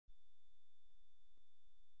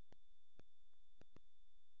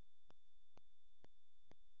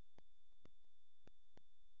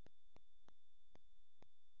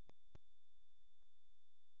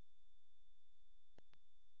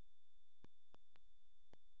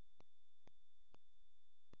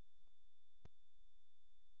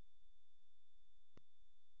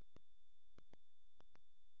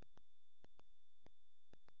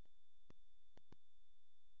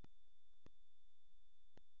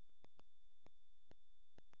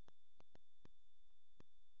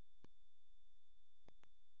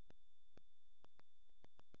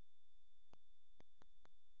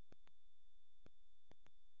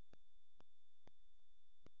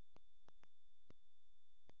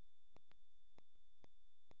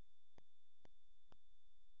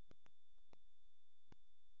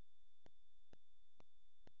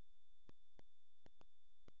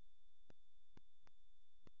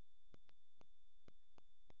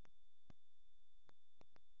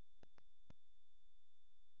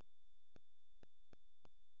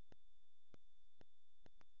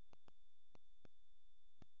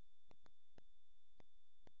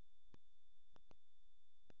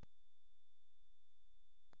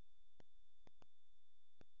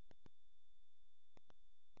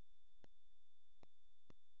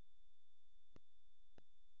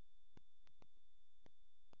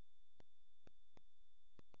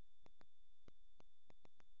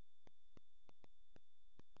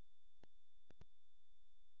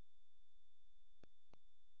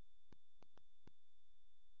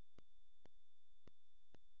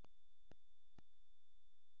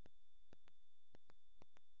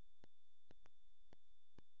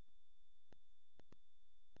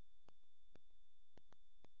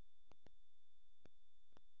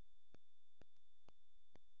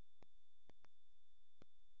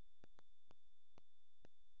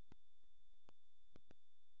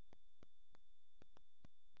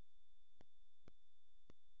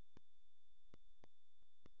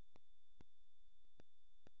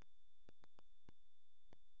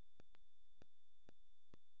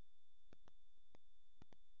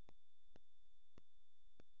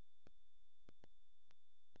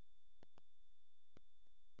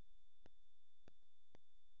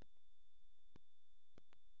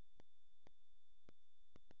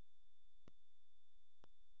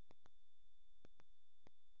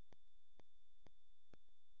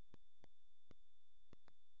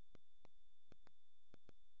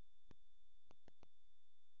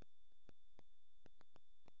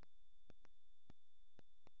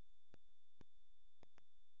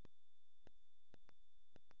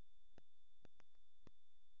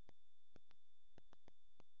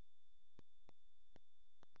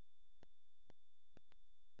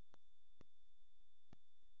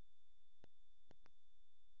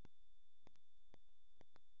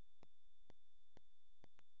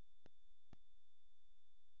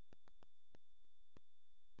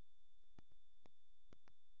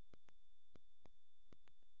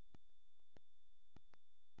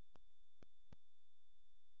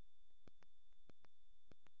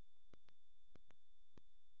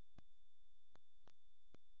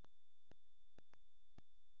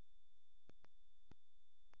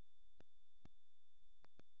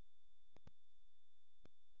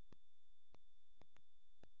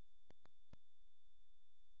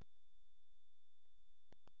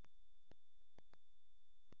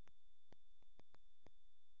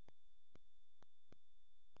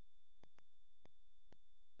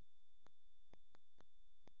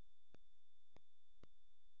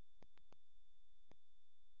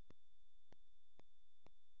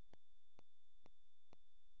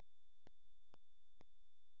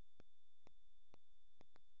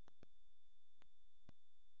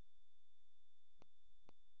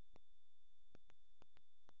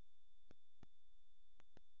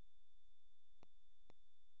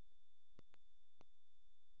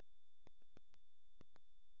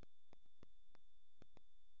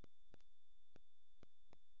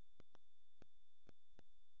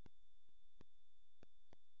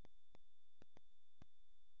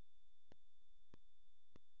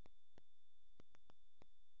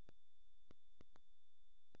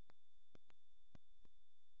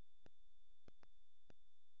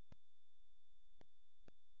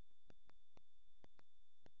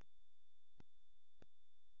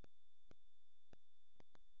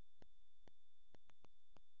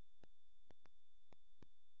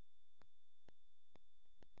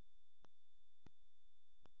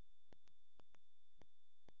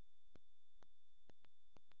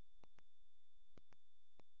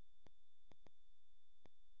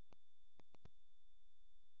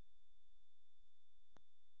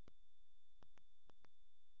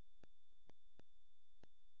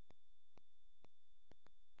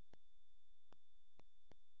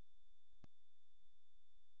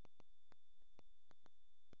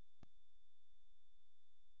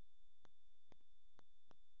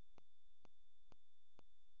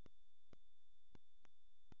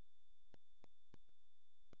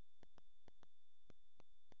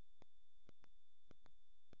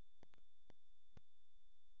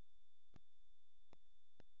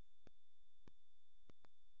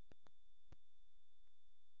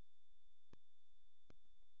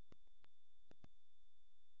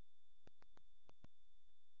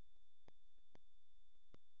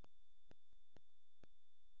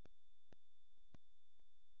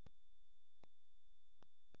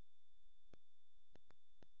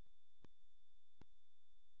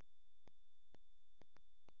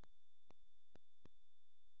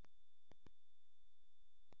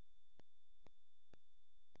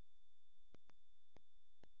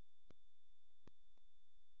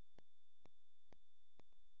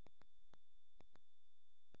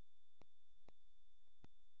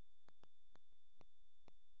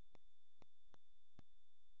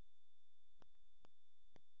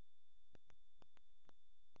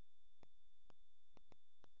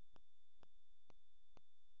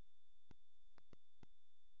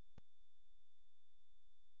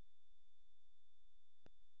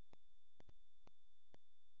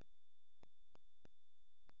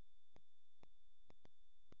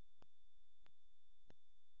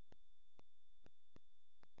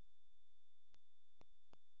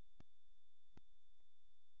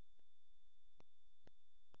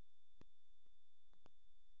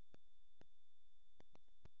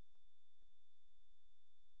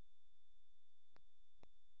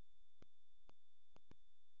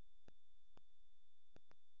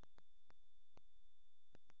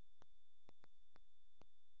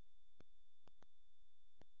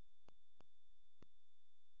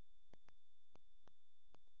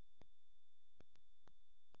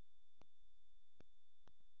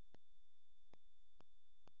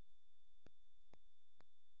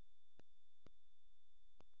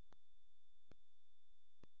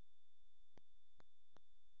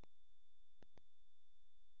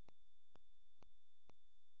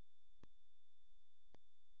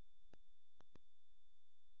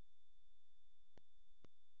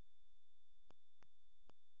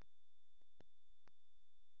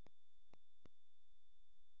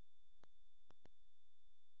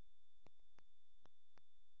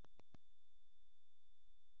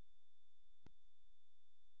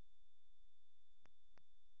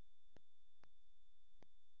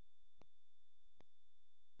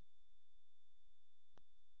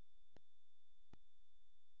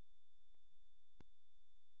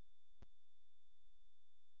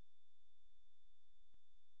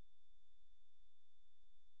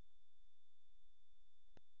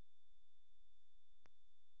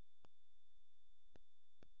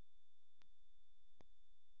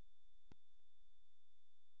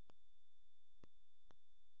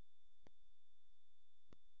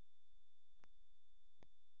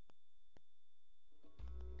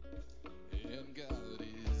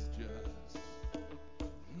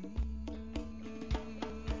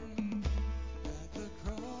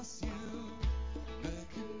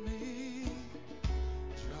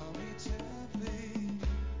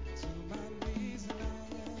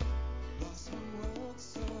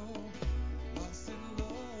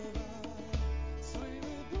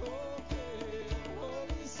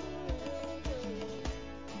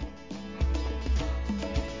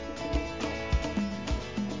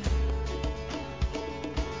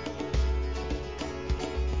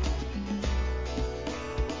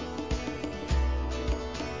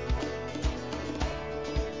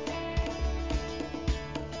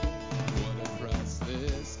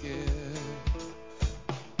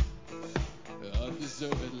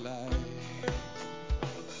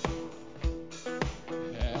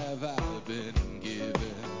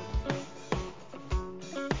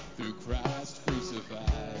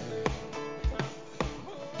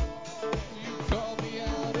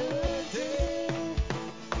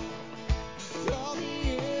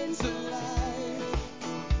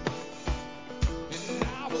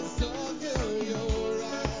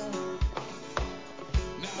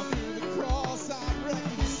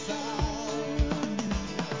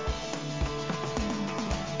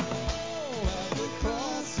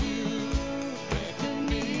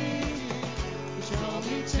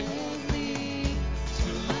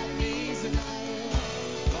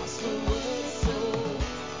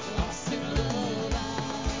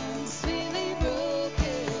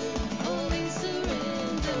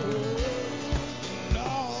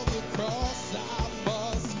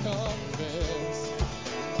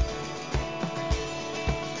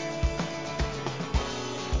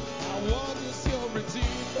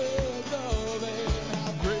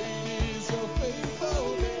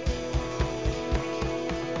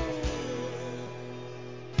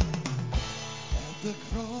the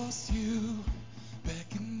cross you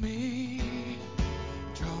beckon me,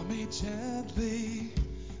 draw me gently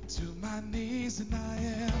to my knees, and I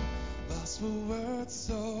am lost for words,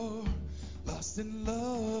 so lost in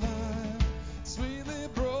love. I'm sweetly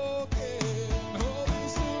broken, holy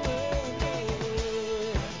surrender.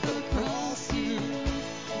 The cross you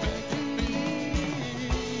beckon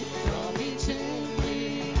me, draw me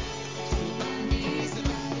gently to my knees, and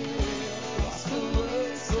I am lost for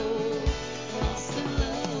words, so lost in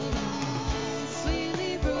love. I'm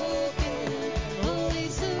sweetly broken, holy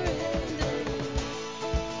surrender.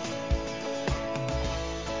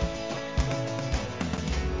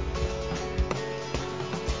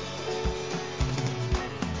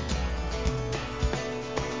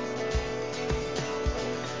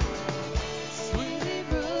 Sweetly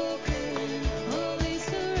broken, holy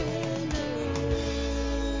surrender.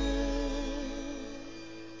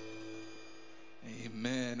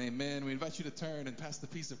 Amen, amen. We invite you to turn and pass the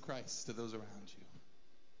peace of Christ to those around you.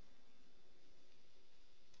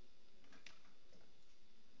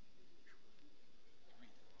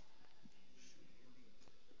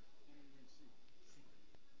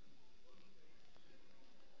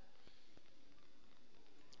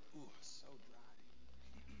 Ooh, so dry.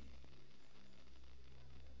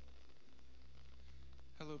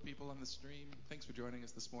 Hello, people on the stream. Thanks for joining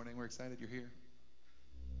us this morning. We're excited you're here.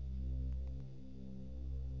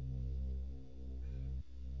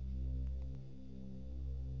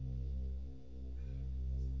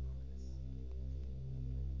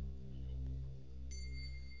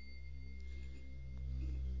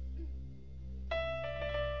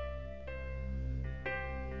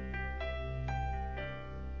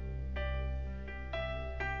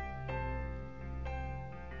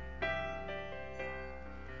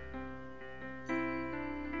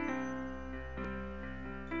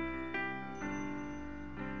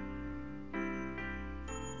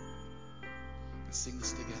 Let's sing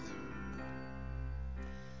this together.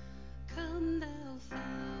 Come thou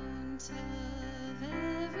fount of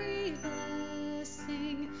every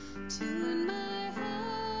blessing, tune my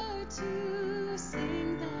heart to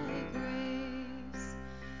sing thy grace.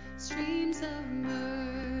 Streams of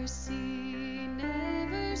mercy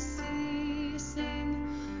never ceasing,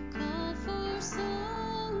 call for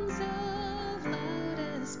songs of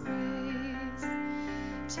loudest praise.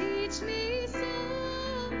 Teach me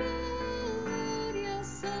some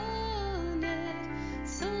melodious sonnet,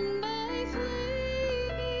 sung by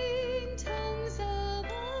flaming tongues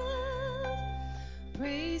above.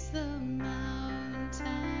 Praise the mount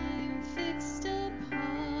I'm fixed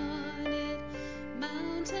upon it,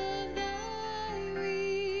 mount of thy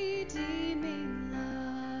redeeming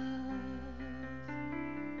love.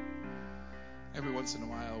 Every once in a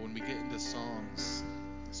while, when we get into songs,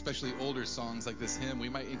 especially older songs like this hymn, we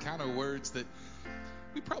might encounter words that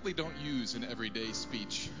we probably don't use in everyday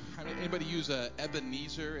speech. I mean, anybody use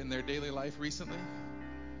Ebenezer in their daily life recently?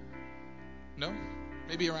 No?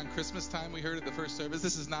 Maybe around Christmas time we heard at the first service.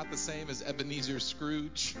 This is not the same as Ebenezer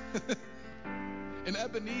Scrooge. In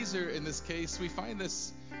Ebenezer, in this case, we find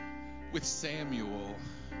this with Samuel,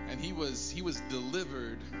 and he was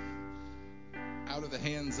delivered out of the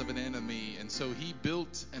hands of an enemy, and so he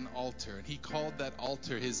built an altar, and he called that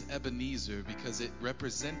altar his Ebenezer because it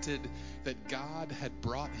represented that God had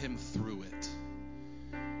brought him through it.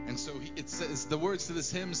 And so it says, the words to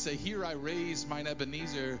this hymn say, "Here I raise mine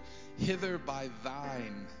Ebenezer, hither by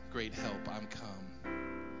thine great help I'm come."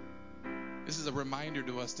 This is a reminder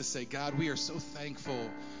to us to say, God, we are so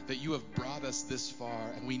thankful that you have brought us this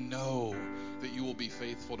far, and we know that you will be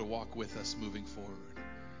faithful to walk with us moving forward.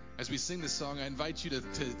 As we sing this song, I invite you to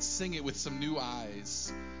sing it with some new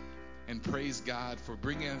eyes and praise God for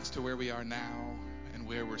bringing us to where we are now and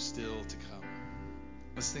where we're still to come.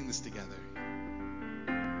 Let's sing this together.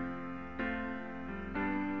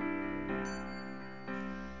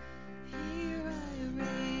 Here I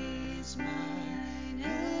raise mine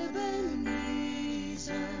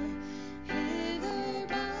Ebenezer, hither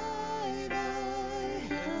by thy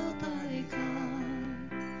help I come,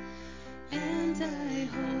 and I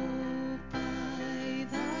hope by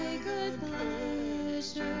thy good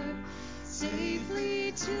pleasure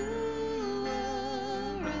safely to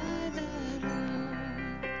arrive at home.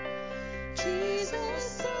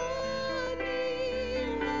 Jesus sought me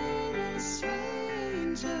when a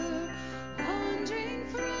stranger, wandering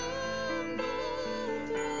from the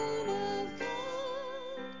throne of God.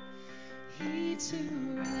 He to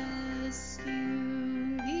rescue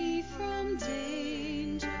me from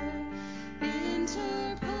danger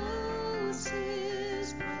interposed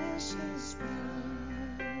his precious blood.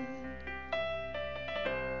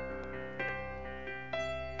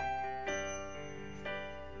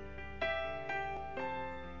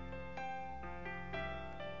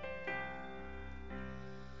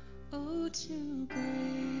 to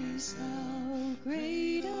grace, how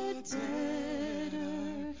great a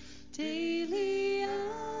debtor daily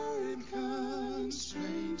I'm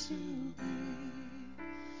constrained to be.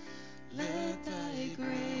 Let thy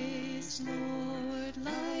grace, Lord,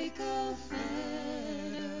 like a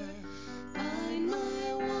fetter, bind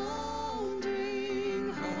my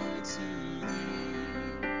wandering heart to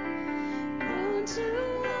thee. Born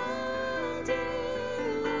to wander,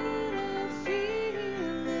 Lord, I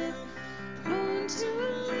feel it. Prone to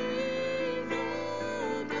leave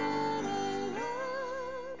the God I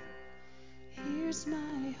love. Here's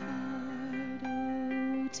my heart,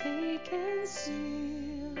 oh, take and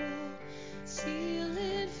seal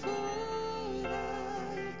it for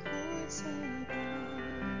thy courts above.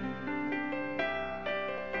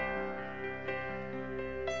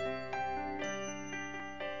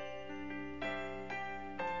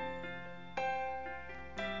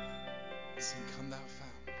 Sing, come thou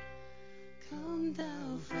fount. Come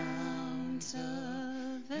thou fount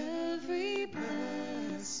of every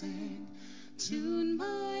blessing, tune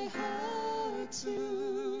my heart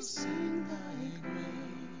to sing thy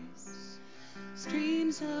grace.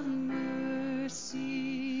 Streams of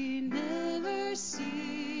mercy never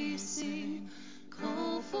ceasing,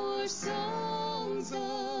 call for songs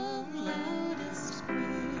of loudest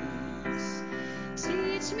praise.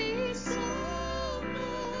 Teach me some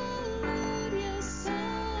melodious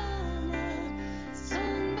sonnet,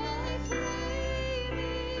 sung by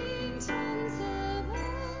flaming tongues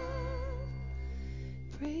above.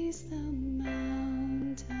 Praise the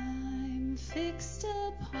mount I'm fixed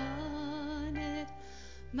upon it,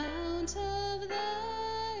 mount of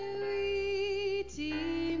thy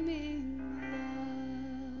redeeming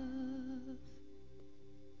love.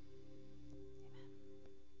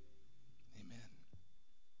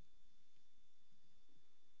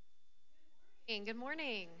 Amen. Good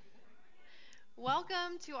morning.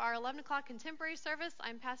 Welcome to our 11 o'clock contemporary service.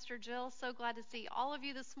 I'm Pastor Jill. So glad to see all of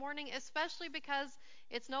you this morning, especially because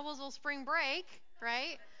it's Noblesville spring break,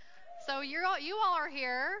 right? So you all are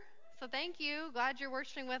here. So thank you. Glad you're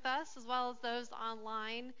worshiping with us, as well as those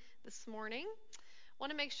online this morning. Want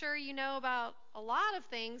to make sure you know about a lot of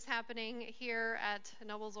things happening here at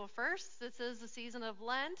Noblesville First. This is the season of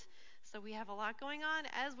Lent, so we have a lot going on,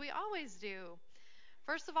 as we always do.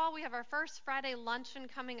 First of all, we have our first Friday luncheon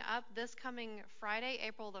coming up this coming Friday,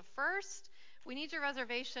 April the 1st. We need your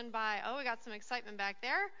reservation by, we got some excitement back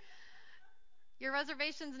there. Your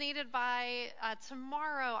reservation's needed by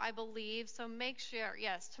tomorrow, I believe, so make sure,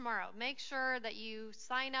 yes, tomorrow. Make sure that you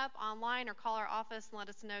sign up online or call our office and let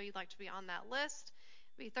us know you'd like to be on that list.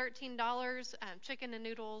 It'll be $13, chicken and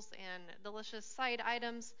noodles and delicious side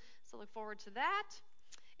items, so look forward to that.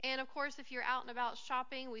 And of course, if you're out and about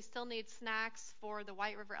shopping, we still need snacks for the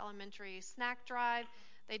White River Elementary snack drive.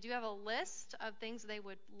 They do have a list of things they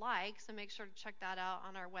would like, so make sure to check that out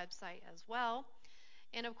on our website as well.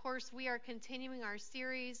 And of course, we are continuing our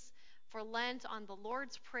series for Lent on the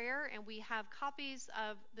Lord's Prayer, and we have copies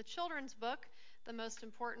of the children's book, The Most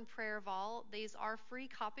Important Prayer of All. These are free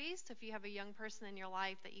copies, so if you have a young person in your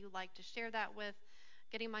life that you'd like to share that with,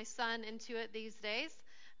 getting my son into it these days,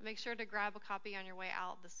 make sure to grab a copy on your way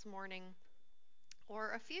out this morning,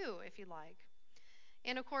 or a few if you like.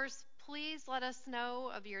 And of course, please let us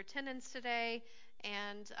know of your attendance today,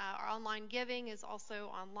 and our online giving is also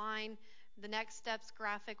online. The next steps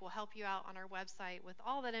graphic will help you out on our website with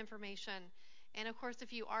all that information. And of course,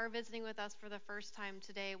 if you are visiting with us for the first time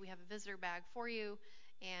today, we have a visitor bag for you.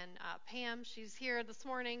 And Pam, she's here this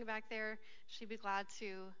morning back there. She'd be glad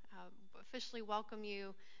to officially welcome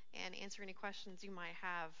you and answer any questions you might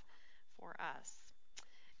have for us.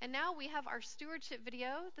 And now we have our stewardship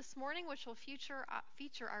video this morning, which will feature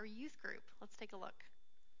our youth group. Let's take a look.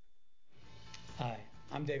 Hi,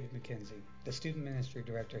 I'm David McKenzie, the Student Ministry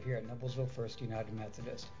Director here at Noblesville First United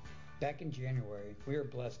Methodist. Back in January, we were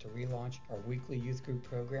blessed to relaunch our weekly youth group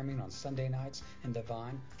programming on Sunday nights in the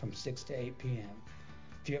Vine from 6 to 8 p.m.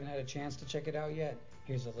 If you haven't had a chance to check it out yet,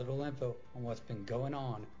 here's a little info on what's been going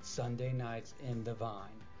on Sunday nights in the Vine.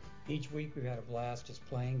 Each week we've had a blast just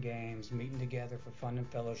playing games, meeting together for fun and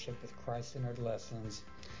fellowship with Christ-centered lessons.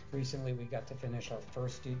 Recently we got to finish our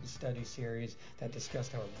first student study series that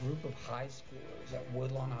discussed how a group of high schoolers at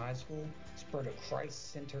Woodlawn High School spurred a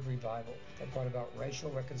Christ-centered revival that brought about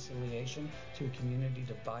racial reconciliation to a community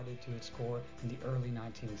divided to its core in the early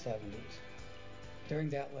 1970s. During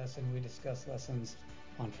that lesson we discussed lessons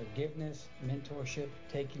on forgiveness, mentorship,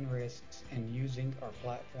 taking risks, and using our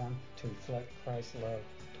platform to reflect Christ's love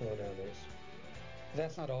toward others. But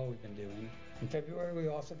that's not all we've been doing. In February, we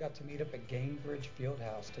also got to meet up at Gainbridge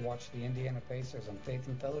Fieldhouse to watch the Indiana Pacers on Faith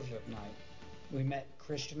and Fellowship Night. We met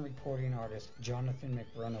Christian recording artist Jonathan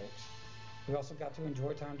McReynolds. We also got to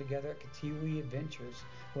enjoy time together at Katiwi Adventures,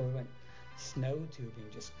 where we went snow tubing,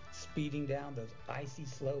 just speeding down those icy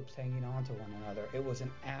slopes, hanging on to one another. It was an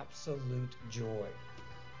absolute joy.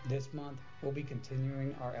 This month, we'll be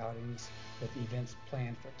continuing our outings with events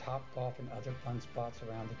planned for Topgolf and other fun spots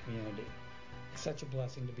around the community. It's such a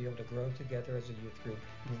blessing to be able to grow together as a youth group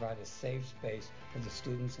and provide a safe space for the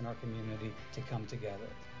students in our community to come together.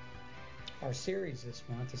 Our series this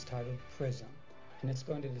month is titled Prism, and it's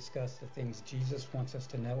going to discuss the things Jesus wants us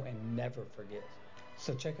to know and never forget.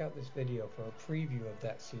 So check out this video for a preview of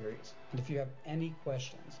that series. And if you have any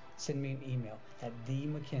questions, send me an email at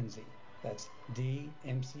dmckenzie, that's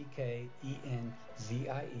DMCKENZIE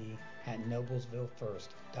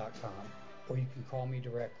 @noblesvillefirst.com. Or you can call me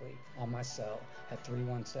directly on my cell at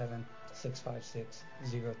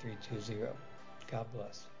 317-656-0320. God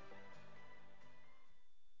bless.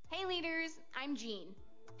 Hey leaders, I'm Jean.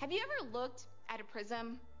 Have you ever looked at a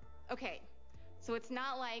prism? Okay, so it's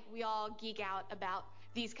not like we all geek out about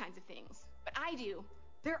these kinds of things, but I do.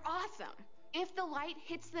 They're awesome. If the light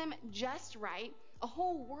hits them just right, a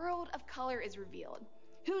whole world of color is revealed.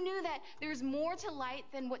 Who knew that there's more to light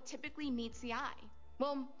than what typically meets the eye?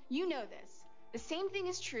 Well, you know this. The same thing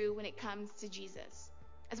is true when it comes to Jesus.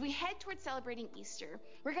 As we head towards celebrating Easter,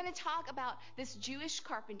 we're going to talk about this Jewish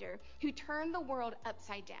carpenter who turned the world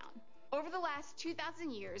upside down. Over the last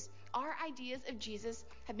 2,000 years, our ideas of Jesus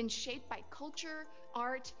have been shaped by culture,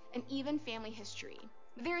 art, and even family history.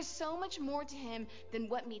 But there is so much more to him than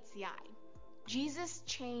what meets the eye. Jesus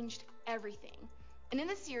changed everything. And in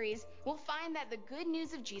this series, we'll find that the good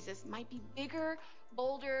news of Jesus might be bigger,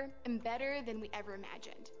 bolder, and better than we ever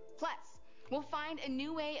imagined. Plus, we'll find a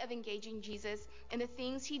new way of engaging Jesus and the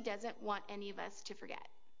things he doesn't want any of us to forget.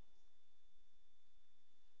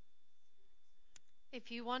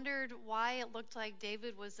 If you wondered why it looked like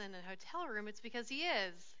David was in a hotel room, it's because he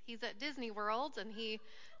is. He's at Disney World, and he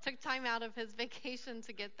took time out of his vacation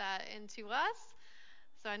to get that into us.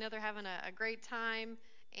 So I know they're having a great time,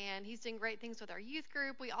 and he's doing great things with our youth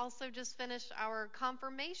group. We also just finished our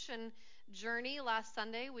confirmation journey last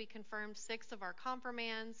Sunday. We confirmed 6 of our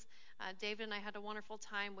confirmands. David and I had a wonderful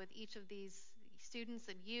time with each of these students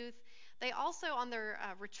and youth. They also, on their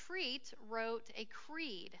retreat, wrote a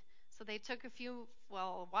creed. So they took a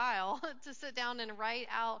while to sit down and write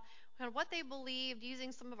out kind of what they believed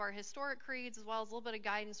using some of our historic creeds as well as a little bit of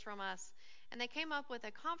guidance from us. And they came up with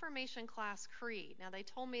a confirmation class creed. Now, they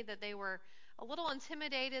told me that they were a little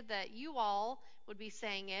intimidated that you all would be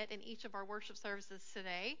saying it in each of our worship services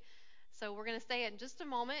today. So we're going to say it in just a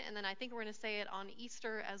moment, and then I think we're going to say it on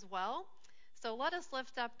Easter as well. So let us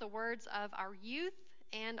lift up the words of our youth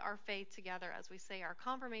and our faith together as we say our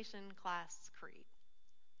confirmation class creed.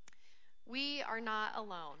 We are not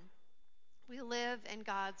alone. We live in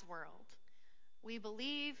God's world. We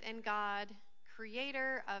believe in God,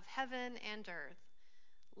 creator of heaven and earth,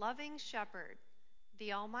 loving shepherd,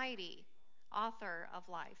 the Almighty, author of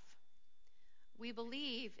life. We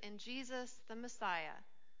believe in Jesus the Messiah,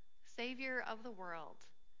 Savior of the world,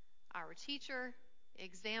 our teacher,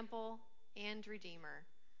 example, and Redeemer,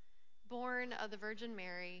 born of the Virgin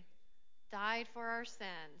Mary, died for our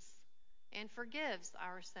sins, and forgives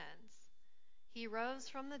our sins. He rose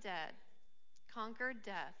from the dead, conquered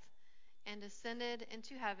death, and ascended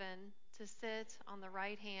into heaven to sit on the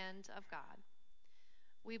right hand of God.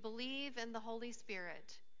 We believe in the Holy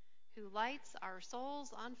Spirit, who lights our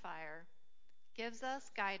souls on fire, gives us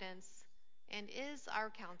guidance, and is our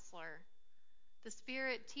counselor. The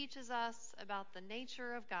Spirit teaches us about the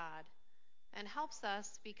nature of God and helps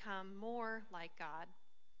us become more like God.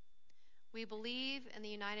 We believe in the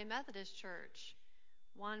United Methodist Church,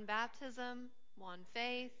 one baptism, one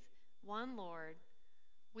faith, one Lord.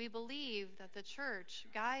 We believe that the church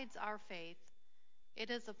guides our faith. It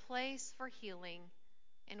is a place for healing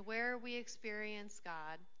and where we experience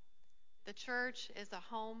God. The church is a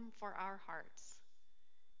home for our hearts.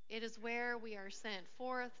 It is where we are sent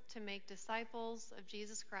forth to make disciples of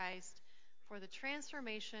Jesus Christ for the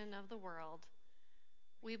transformation of the world.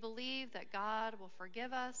 We believe that God will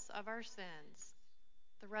forgive us of our sins,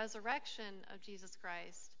 the resurrection of Jesus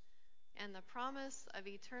Christ, and the promise of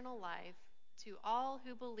eternal life to all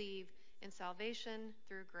who believe in salvation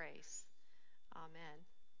through grace. Amen.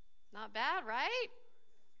 Not bad, right?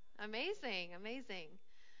 Amazing, amazing.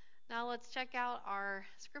 Now let's check out our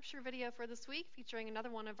scripture video for this week featuring another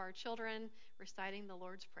one of our children reciting the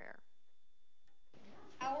Lord's Prayer.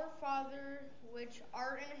 Our Father, which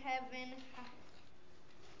art in heaven,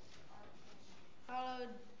 hallowed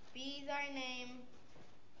be thy name.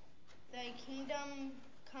 Thy kingdom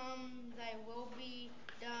come, thy will be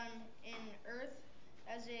done in earth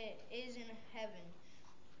as it is in heaven.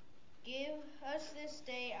 Give us this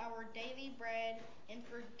day our daily bread, and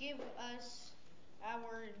forgive us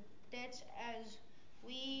our debts as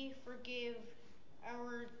we forgive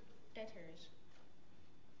our debtors.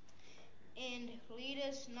 And lead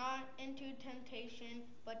us not into temptation,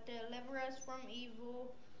 but deliver us from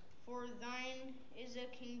evil. For thine is the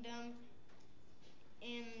kingdom,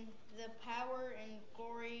 and the power and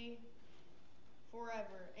glory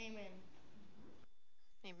forever. Amen.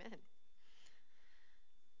 Amen.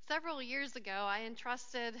 Several years ago, I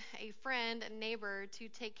entrusted a friend and neighbor to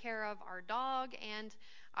take care of our dog and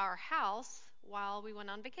our house while we went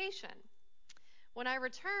on vacation. When I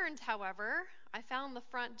returned, however, I found the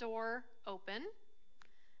front door open.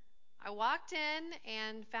 I walked in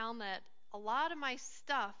and found that a lot of my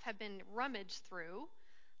stuff had been rummaged through.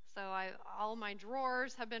 So all my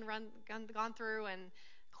drawers have been gone through and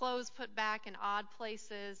clothes put back in odd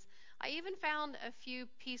places. I even found a few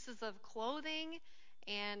pieces of clothing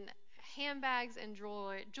and handbags and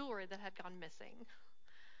jewelry that had gone missing.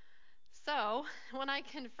 So when I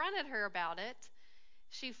confronted her about it,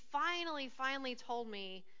 she finally told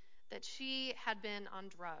me that she had been on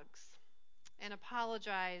drugs and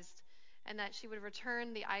apologized, and that she would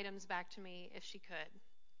return the items back to me if she could.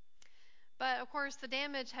 But of course, the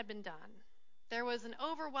damage had been done. There was an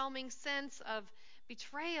overwhelming sense of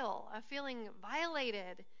betrayal, of feeling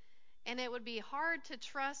violated, and it would be hard to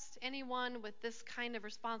trust anyone with this kind of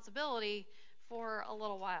responsibility for a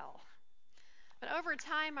little while. But over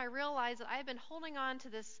time, I realized that I had been holding on to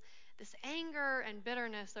this anger and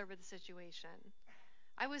bitterness over the situation.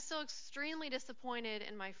 I was so extremely disappointed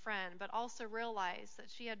in my friend, but also realized that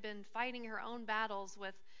she had been fighting her own battles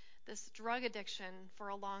with this drug addiction for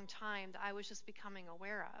a long time that I was just becoming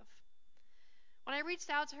aware of. When I reached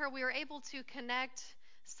out to her, we were able to connect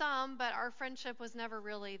some, but our friendship was never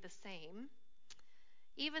really the same.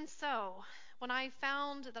 Even so, when I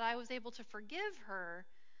found that I was able to forgive her,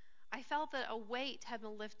 I felt that a weight had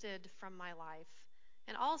been lifted from my life,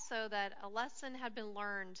 and also that a lesson had been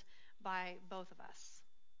learned by both of us.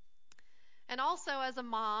 And also as a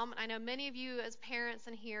mom, I know many of you as parents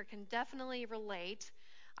in here can definitely relate,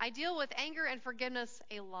 I deal with anger and forgiveness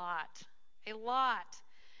a lot.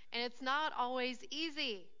 And it's not always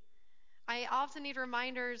easy. I often need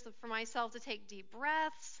reminders for myself to take deep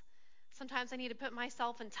breaths. Sometimes I need to put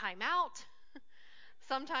myself in timeout.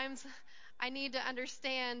 Sometimes I need to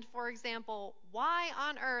understand, for example, why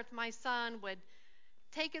on earth my son would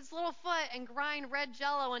take his little foot and grind red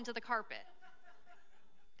Jell-O into the carpet.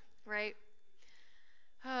 Right?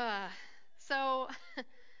 So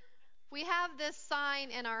we have this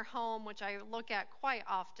sign in our home, which I look at quite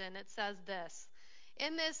often. It says this: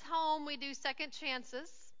 in this home, we do second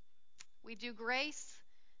chances, we do grace,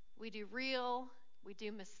 we do real, we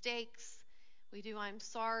do mistakes, we do I'm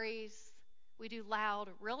sorry's, we do loud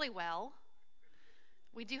really well,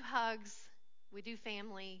 we do hugs, we do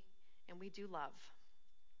family, and we do love.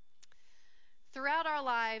 Throughout our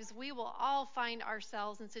lives, we will all find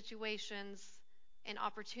ourselves in situations and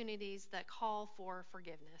opportunities that call for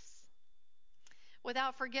forgiveness.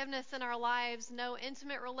 Without forgiveness in our lives, no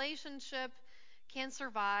intimate relationship can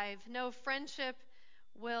survive, no friendship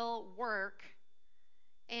will work,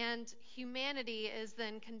 and humanity is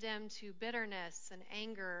then condemned to bitterness and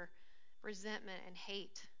anger, resentment, and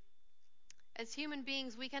hate. As human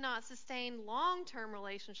beings, we cannot sustain long-term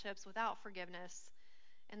relationships without forgiveness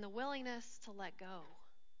and the willingness to let go.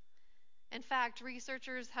 In fact,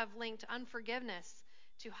 researchers have linked unforgiveness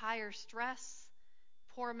to higher stress,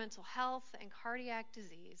 poor mental health, and cardiac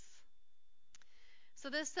disease. So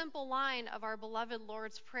this simple line of our beloved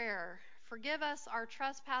Lord's Prayer, forgive us our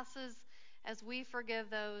trespasses as we forgive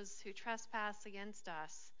those who trespass against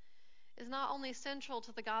us, is not only central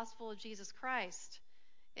to the gospel of Jesus Christ,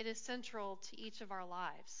 it is central to each of our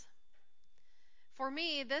lives. For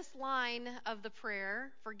me, this line of the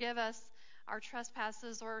prayer, forgive us our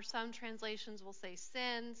trespasses, or some translations will say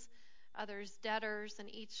sins, others debtors,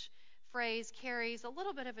 and each phrase carries a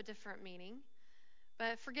little bit of a different meaning.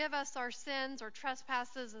 But forgive us our sins or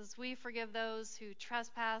trespasses as we forgive those who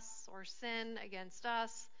trespass or sin against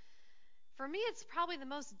us. For me, it's probably the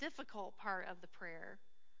most difficult part of the prayer.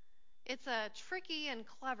 It's a tricky and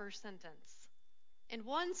clever sentence. In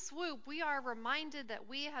one swoop, we are reminded that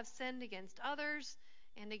we have sinned against others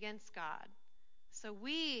and against God. So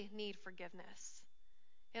we need forgiveness.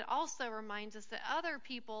 It also reminds us that other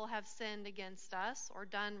people have sinned against us or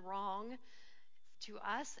done wrong to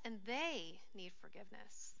us, and they need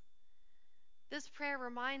forgiveness. This prayer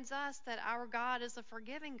reminds us that our God is a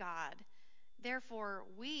forgiving God. Therefore,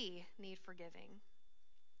 we need forgiving,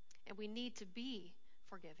 and we need to be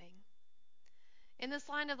forgiving. In this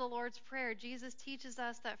line of the Lord's Prayer, Jesus teaches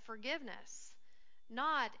us that forgiveness,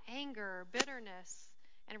 not anger, bitterness,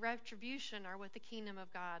 and retribution are what the kingdom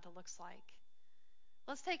of God looks like.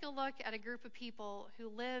 Let's take a look at a group of people who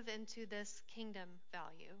live into this kingdom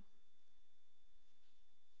value.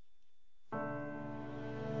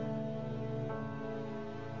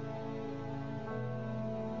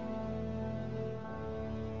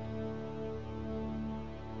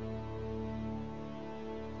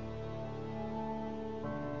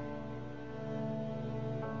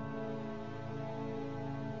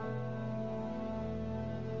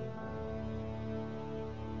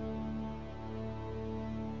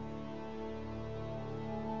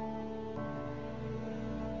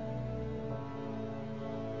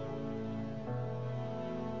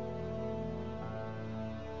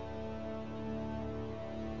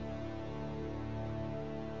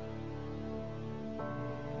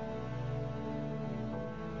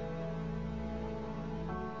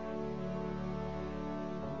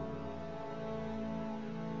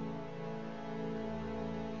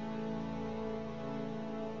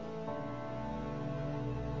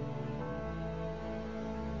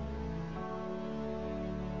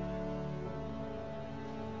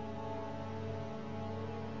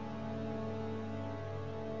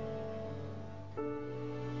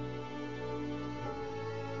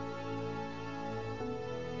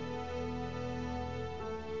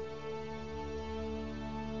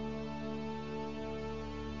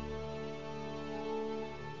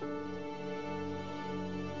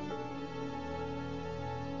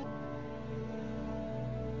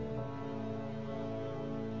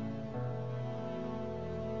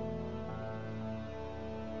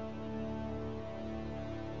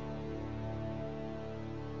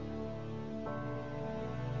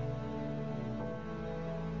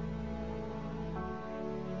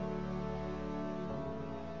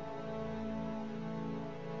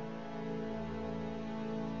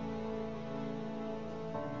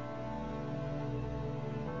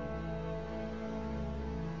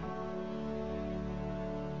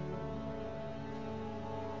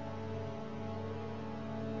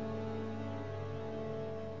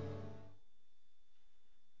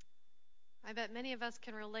 I bet many of us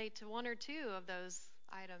can relate to one or two of those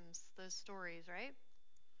items, those stories, right?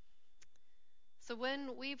 So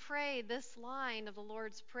when we pray this line of the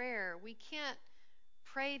Lord's Prayer, we can't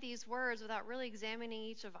pray these words without really examining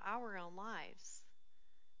each of our own lives.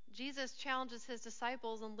 Jesus challenges his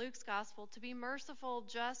disciples in Luke's gospel to be merciful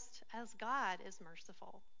just as God is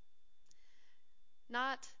merciful.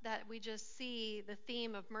 Not that we just see the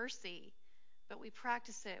theme of mercy, but we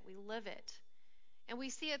practice it, we live it. And we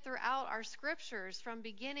see it throughout our scriptures from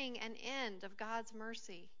beginning and end of God's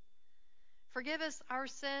mercy. Forgive us our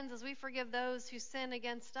sins as we forgive those who sin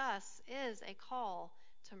against us is a call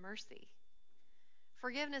to mercy.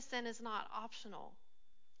 Forgiveness then is not optional.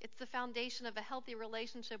 It's the foundation of a healthy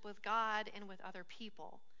relationship with God and with other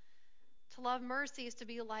people. To love mercy is to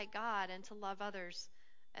be like God and to love others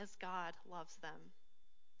as God loves them.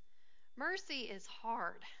 Mercy is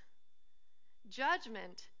hard.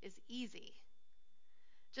 Judgment is easy.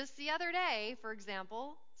 Just the other day, for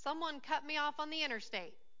example, someone cut me off on the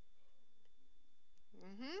interstate.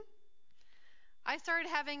 I started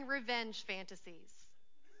having revenge fantasies.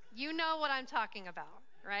 You know what I'm talking about,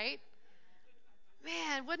 right?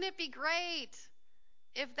 Man, wouldn't it be great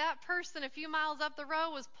if that person a few miles up the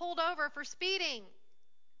road was pulled over for speeding,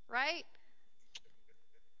 right?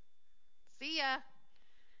 See ya.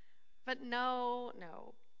 But no.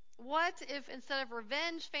 What if instead of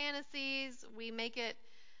revenge fantasies, we make it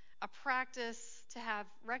a practice to have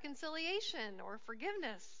reconciliation or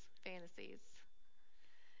forgiveness fantasies?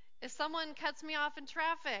 If someone cuts me off in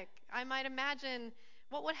traffic, I might imagine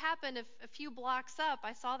what would happen if a few blocks up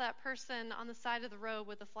I saw that person on the side of the road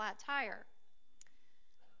with a flat tire.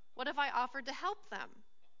 What if I offered to help them?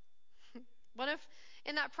 What if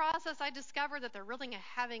in that process I discovered that they're really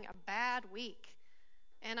having a bad week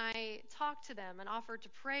and I talked to them and offered to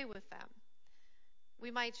pray with them?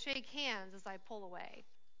 We might shake hands as I pull away.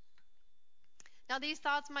 Now, these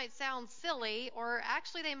thoughts might sound silly, or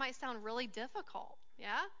actually they might sound really difficult,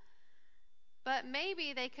 yeah? But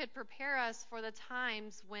maybe they could prepare us for the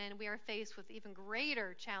times when we are faced with even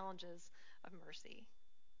greater challenges of mercy.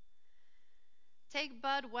 Take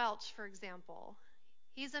Bud Welch, for example.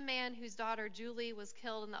 He's a man whose daughter Julie was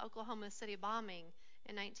killed in the Oklahoma City bombing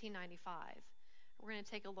in 1995. We're going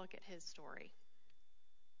to take a look at his story.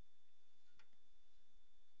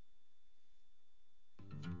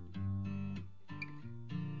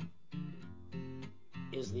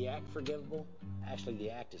 Is the act forgivable? Actually, the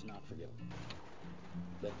act is not forgivable.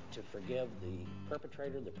 But to forgive the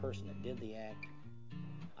perpetrator, the person that did the act,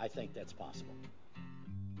 I think that's possible.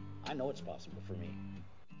 I know it's possible for me.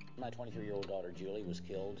 My 23-year-old daughter, Julie, was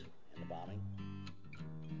killed in the bombing.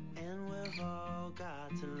 And we've all got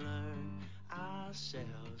to learn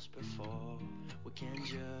ourselves before we can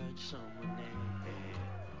judge someone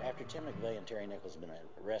else. After Tim McVeigh and Terry Nichols had been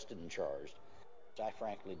arrested and charged, I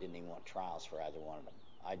frankly didn't even want trials for either one of them.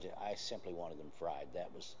 I simply wanted them fried.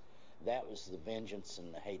 That was the vengeance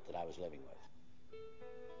and the hate that I was living with.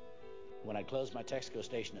 When I'd close my Texaco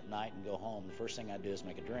station at night and go home, the first thing I'd do is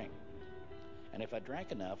make a drink. And if I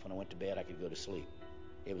drank enough, when I went to bed, I could go to sleep.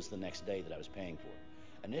 It was the next day that I was paying for.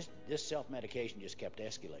 And this self-medication just kept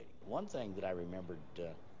escalating. One thing that I remembered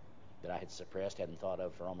that I had suppressed, hadn't thought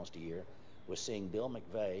of for almost a year, was seeing Bill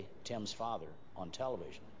McVeigh, Tim's father, on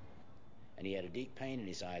television. And he had a deep pain in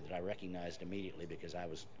his eye that I recognized immediately because I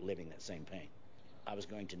was living that same pain. I was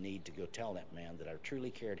going to need to go tell that man that I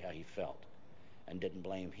truly cared how he felt and didn't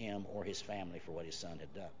blame him or his family for what his son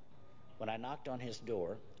had done. When I knocked on his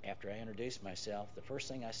door, after I introduced myself, the first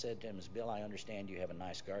thing I said to him is, "Bill, I understand you have a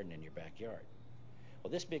nice garden in your backyard."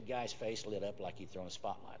 Well, this big guy's face lit up like he'd thrown a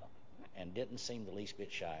spotlight on him and didn't seem the least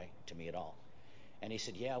bit shy to me at all. And he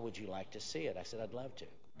said, "Yeah, would you like to see it?" I said, "I'd love to."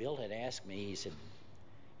 Bill had asked me, he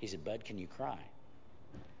said, "Bud, can you cry?"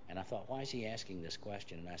 And I thought, why is he asking this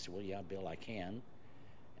question? And I said, "Well, yeah, Bill, I can,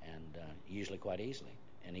 and usually quite easily."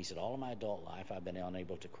 And he said, "All of my adult life, I've been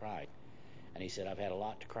unable to cry." And he said, "I've had a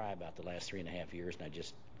lot to cry about the last 3.5 years, and I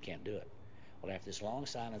just can't do it." Well, after this long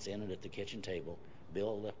silence ended at the kitchen table,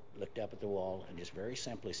 Bill looked up at the wall and just very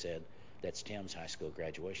simply said, "That's Tim's high school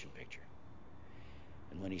graduation picture."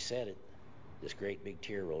 And when he said it, this great big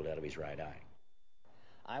tear rolled out of his right eye.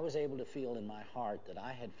 I was able to feel in my heart that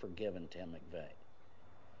I had forgiven Tim McVeigh.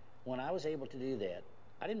 When I was able to do that,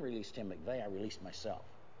 I didn't release Tim McVeigh, I released myself.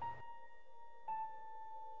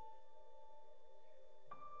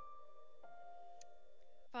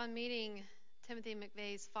 Upon meeting Timothy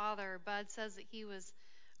McVeigh's father, Bud says that he was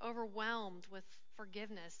overwhelmed with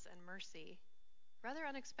forgiveness and mercy, rather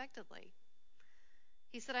unexpectedly.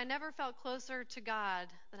 He said, "I never felt closer to God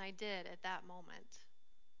than I did at that moment."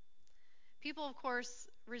 People, of course,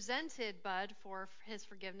 resented Bud for his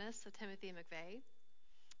forgiveness of Timothy McVeigh.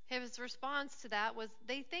 His response to that was,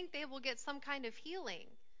 they think they will get some kind of healing.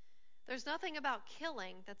 There's nothing about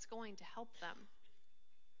killing that's going to help them.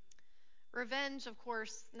 Revenge, of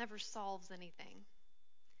course, never solves anything.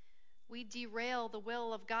 We derail the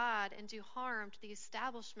will of God and do harm to the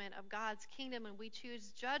establishment of God's kingdom when we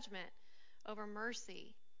choose judgment over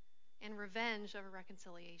mercy and revenge over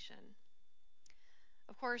reconciliation.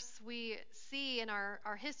 Of course, we see in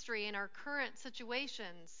our history, in our current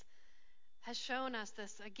situations, has shown us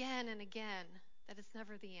this again and again, that it's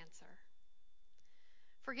never the answer.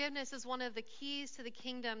 Forgiveness is one of the keys to the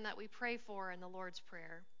kingdom that we pray for in the Lord's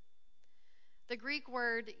Prayer. The Greek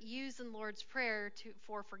word used in the Lord's Prayer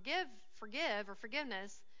for forgive or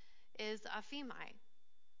forgiveness is aphemi.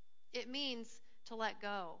 It means to let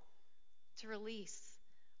go, to release,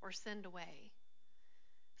 or send away.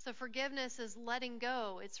 So forgiveness is letting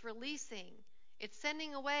go, it's releasing, it's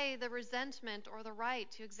sending away the resentment or the right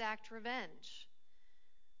to exact revenge.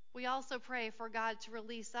 We also pray for God to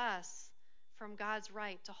release us from God's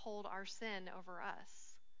right to hold our sin over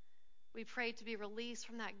us. We pray to be released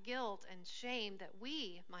from that guilt and shame that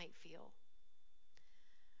we might feel.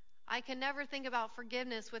 I can never think about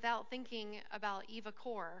forgiveness without thinking about Eva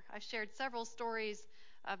Kor. I've shared several stories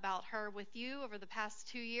about her with you over the past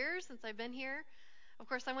 2 years since I've been here. Of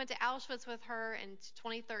course, I went to Auschwitz with her in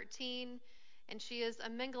 2013, and she is a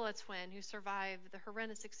Mengele twin who survived the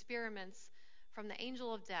horrendous experiments from the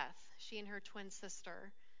angel of death, she and her twin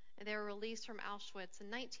sister. And they were released from Auschwitz in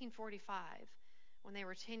 1945 when they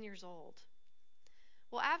were 10 years old.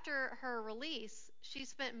 Well, after her release, she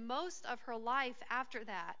spent most of her life after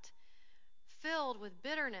that filled with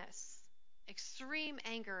bitterness, extreme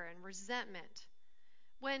anger, and resentment,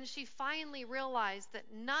 when she finally realized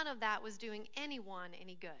that none of that was doing anyone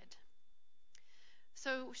any good.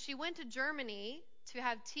 So she went to Germany to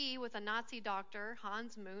have tea with a Nazi doctor,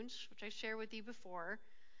 Hans Munch, which I shared with you before,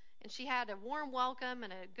 and she had a warm welcome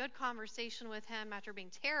and a good conversation with him after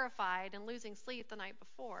being terrified and losing sleep the night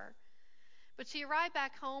before. But she arrived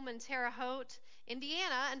back home in Terre Haute,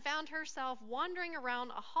 Indiana, and found herself wandering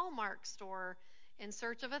around a Hallmark store in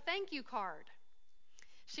search of a thank you card.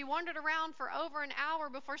 She wandered around for over an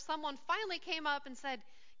hour before someone finally came up and said,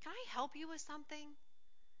 "Can I help you with something?"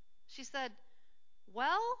 She said,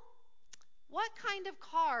 "Well, what kind of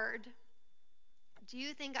card do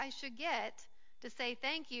you think I should get to say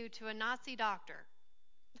thank you to a Nazi doctor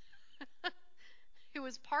who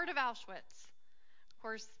was part of Auschwitz?" Of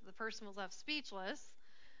course, the person was left speechless.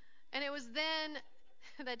 And it was then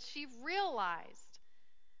that she realized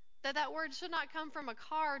that that word should not come from a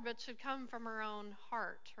card, but should come from her own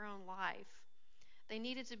heart, her own life. They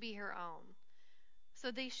needed to be her own.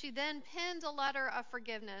 So she then penned a letter of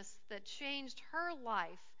forgiveness that changed her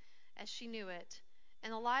life as she knew it,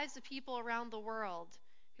 and the lives of people around the world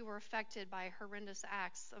who were affected by horrendous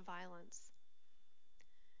acts of violence.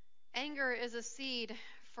 Anger is a seed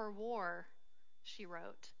for war, she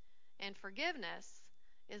wrote, and forgiveness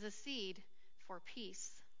is a seed for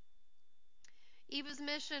peace. Eva's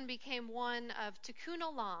mission became one of tikkun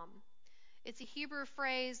olam. It's a Hebrew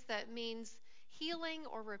phrase that means healing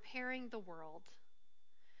or repairing the world.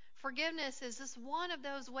 Forgiveness is just one of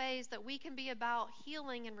those ways that we can be about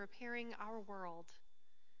healing and repairing our world.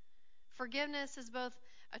 Forgiveness is both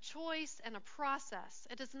a choice and a process.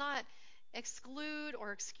 It does not exclude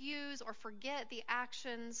or excuse or forget the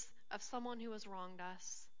actions of someone who has wronged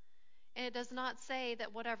us. And it does not say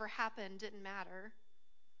that whatever happened didn't matter.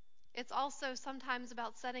 It's also sometimes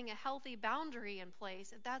about setting a healthy boundary in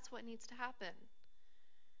place if that's what needs to happen.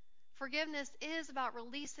 Forgiveness is about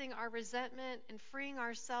releasing our resentment and freeing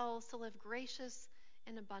ourselves to live gracious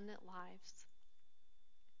and abundant lives.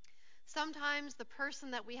 Sometimes the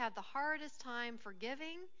person that we have the hardest time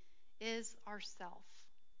forgiving is ourself.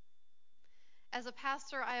 As a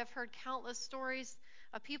pastor, I have heard countless stories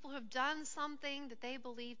of people who have done something that they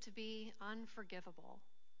believe to be unforgivable.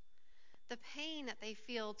 The pain that they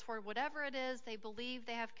feel toward whatever it is they believe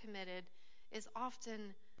they have committed is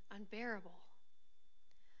often unbearable.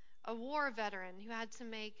 A war veteran who had to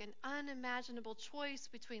make an unimaginable choice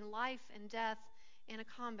between life and death in a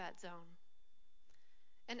combat zone.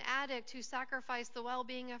 An addict who sacrificed the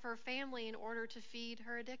well-being of her family in order to feed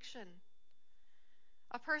her addiction.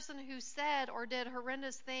 A person who said or did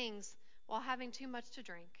horrendous things while having too much to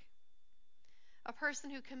drink. A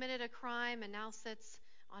person who committed a crime and now sits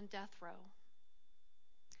on death row.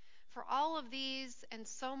 For all of these and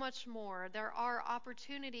so much more, there are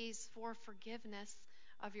opportunities for forgiveness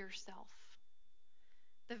of yourself.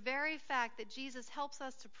 The very fact that Jesus helps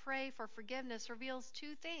us to pray for forgiveness reveals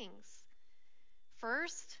two things.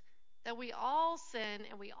 First, that we all sin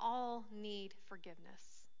and we all need forgiveness.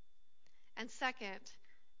 And second,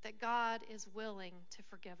 that God is willing to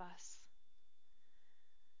forgive us.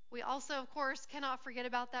 We also, of course, cannot forget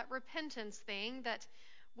about that repentance thing, that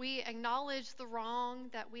we acknowledge the wrong,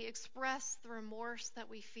 that we express the remorse that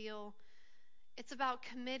we feel. It's about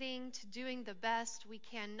committing to doing the best we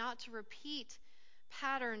can, not to repeat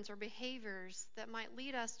patterns or behaviors that might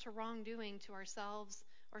lead us to wrongdoing to ourselves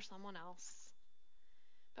or someone else.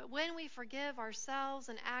 But when we forgive ourselves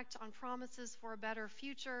and act on promises for a better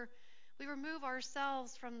future, we remove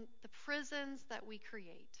ourselves from the prisons that we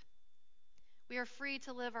create. We are free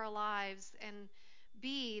to live our lives and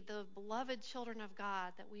be the beloved children of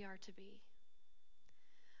God that we are to be.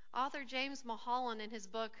 Author James Mulholland, in his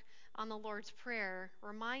book on the Lord's Prayer,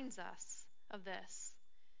 reminds us of this.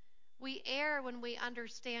 We err when we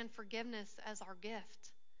understand forgiveness as our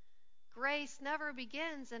gift. Grace never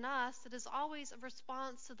begins in us. It is always a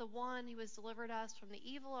response to the one who has delivered us from the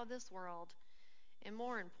evil of this world, and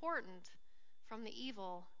more important, from the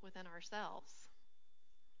evil within ourselves.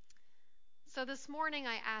 So this morning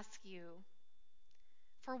I ask you,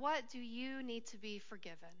 for what do you need to be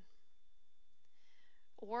forgiven?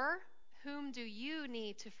 Or whom do you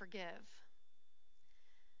need to forgive?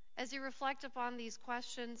 As you reflect upon these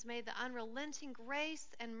questions, may the unrelenting grace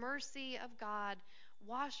and mercy of God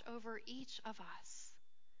wash over each of us.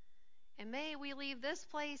 And may we leave this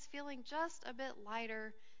place feeling just a bit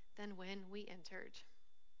lighter than when we entered.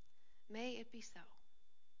 May it be so.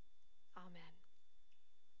 Amen.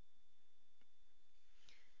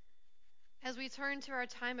 As we turn to our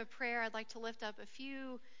time of prayer, I'd like to lift up a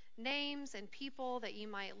few names and people that you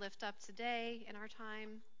might lift up today in our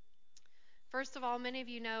time. First of all, many of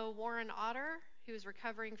you know Warren Otter, who is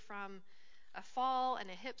recovering from a fall and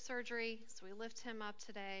a hip surgery, so we lift him up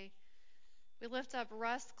today. We lift up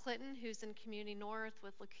Russ Clinton, who's in Community North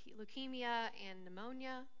with leukemia and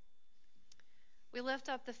pneumonia. We lift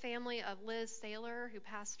up the family of Liz Saylor, who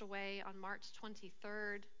passed away on March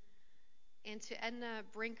 23rd. And to Edna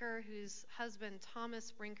Brinker, whose husband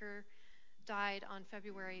Thomas Brinker died on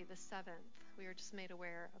February the 7th. We were just made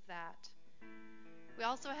aware of that. We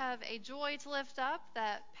also have a joy to lift up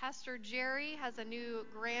that Pastor Jerry has a new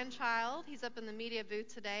grandchild. He's up in the media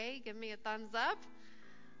booth today. Give me a thumbs up.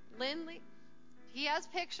 Lindley, he has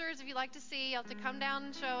pictures if you'd like to see. You'll have to come down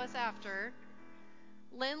and show us after.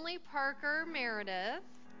 Lindley Parker Meredith,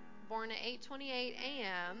 born at 8:28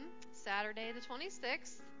 a.m., Saturday the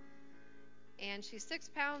 26th. And she's 6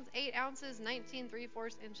 pounds, 8 ounces, 19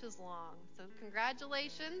 3/4 inches long. So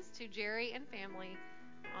congratulations to Jerry and family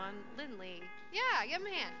on Lindley. Yeah, give him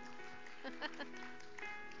a hand.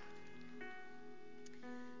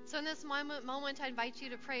 So in this moment, I invite you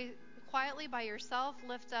to pray quietly by yourself.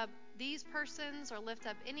 Lift up these persons or lift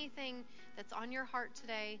up anything that's on your heart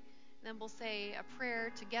today. Then we'll say a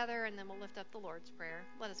prayer together, and then we'll lift up the Lord's Prayer.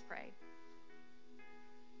 Let us pray.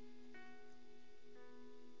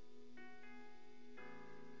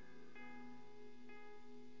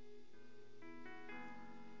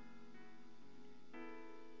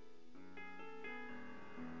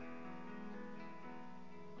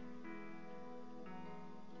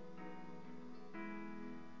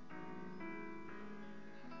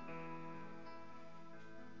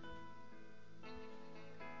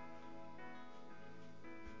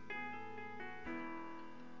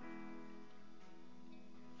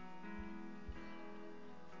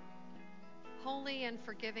 Holy and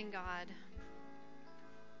forgiving God,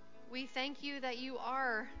 we thank you that you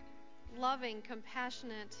are loving,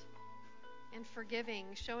 compassionate, and forgiving,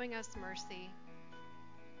 showing us mercy.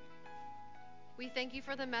 We thank you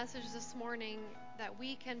for the message this morning that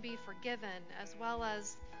we can be forgiven, as well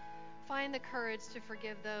as find the courage to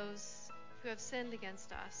forgive those who have sinned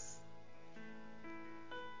against us.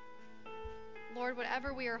 Lord,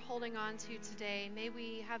 whatever we are holding on to today, may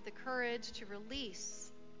we have the courage to release,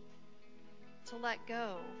 to let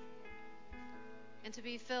go, and to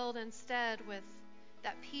be filled instead with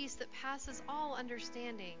that peace that passes all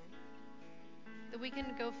understanding, that we can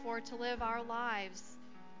go forth to live our lives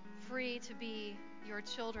free to be your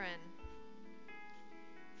children,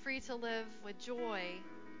 free to live with joy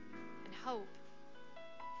and hope.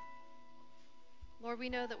 Lord, we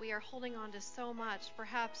know that we are holding on to so much.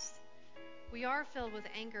 Perhaps we are filled with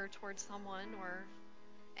anger towards someone or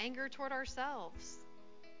anger toward ourselves.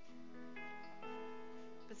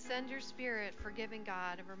 But send your Spirit, forgiving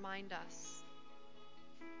God, and remind us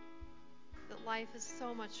that life is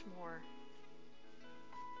so much more,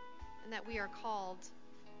 and that we are called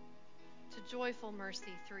to joyful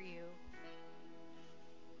mercy through you.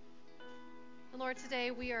 And Lord,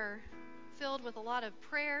 today we are filled with a lot of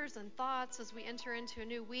prayers and thoughts as we enter into a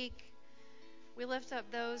new week. We lift up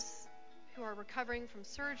those who are recovering from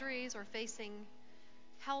surgeries or facing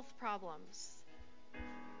health problems.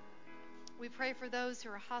 We pray for those who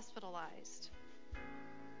are hospitalized.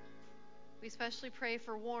 We especially pray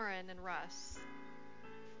for Warren and Russ.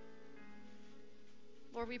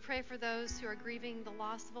 Lord, we pray for those who are grieving the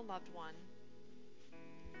loss of a loved one,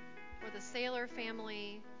 for the Saylor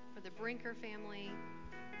family, for the Brinker family,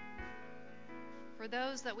 for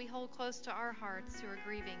those that we hold close to our hearts who are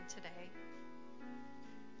grieving today.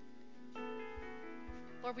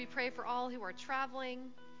 Lord, we pray for all who are traveling.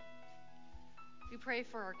 We pray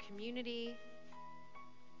for our community.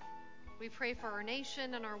 We pray for our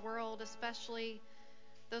nation and our world, especially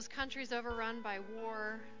those countries overrun by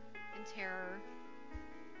war and terror.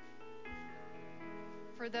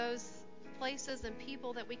 For those places and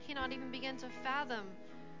people that we cannot even begin to fathom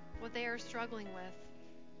what they are struggling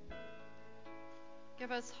with.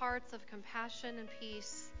 Give us hearts of compassion and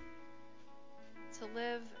peace to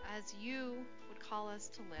live as you would call us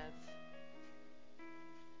to live.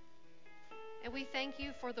 And we thank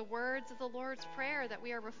you for the words of the Lord's Prayer that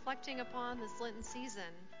we are reflecting upon this Lenten season.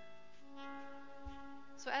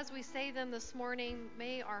 So as we say them this morning,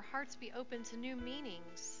 may our hearts be open to new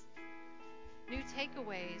meanings, new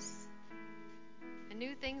takeaways, and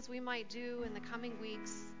new things we might do in the coming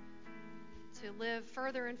weeks to live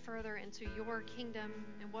further and further into your kingdom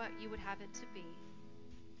and what you would have it to be.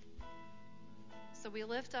 So we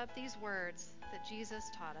lift up these words that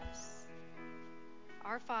Jesus taught us.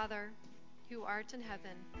 Our Father, who art in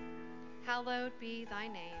heaven, hallowed be thy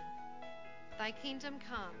name. Thy kingdom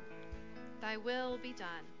come, thy will be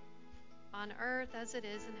done, on earth as it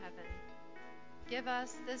is in heaven. Give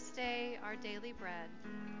us this day our daily bread,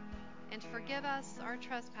 and forgive us our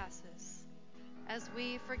trespasses, as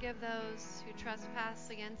we forgive those who trespass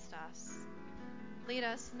against us. Lead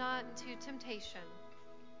us not into temptation,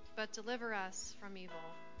 but deliver us from evil.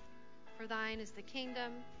 For thine is the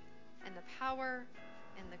kingdom, and the power,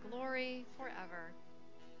 and the glory forever.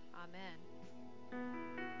 Amen.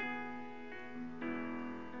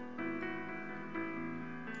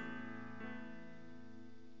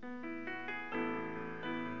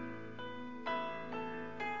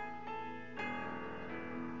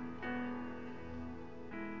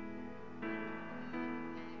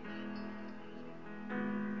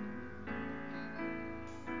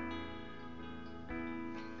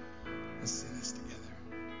 Let's sing this together.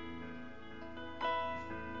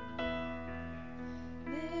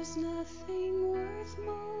 There's nothing worth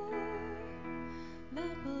more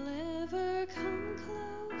that will ever come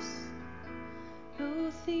close.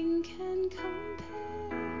 No thing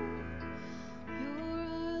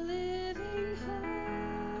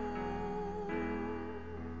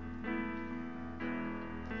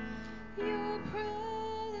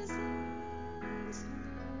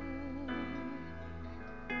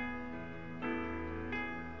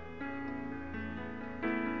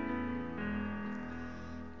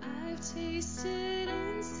tasted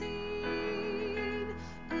and seen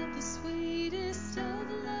of the sweetest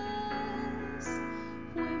of loves,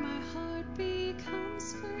 where my heart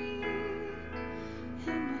becomes free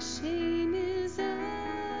and my shame is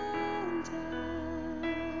undone.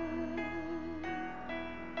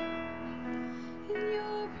 In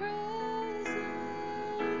your presence,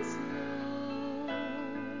 Lord.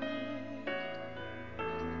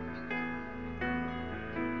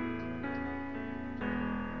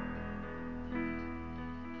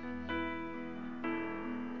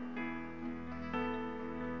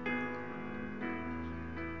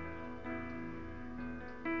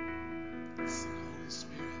 Sing, Holy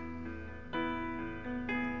Spirit.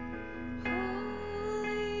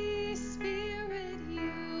 Holy Spirit,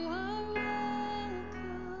 you are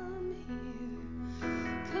welcome here.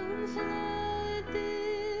 Come flood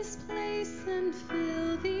this place and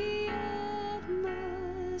fill the atmosphere.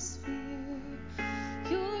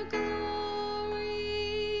 Your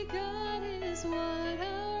glory, God, is what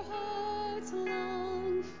our hearts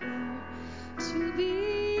long for. To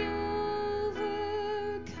be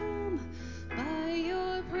overcome by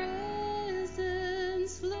your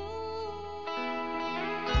presence, Lord.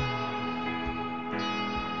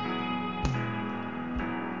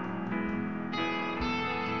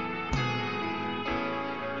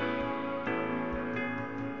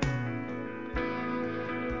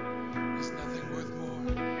 There's nothing worth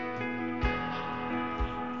more.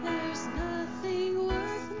 There's nothing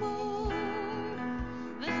worth more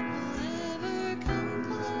that will ever come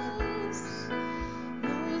close.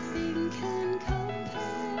 Nothing can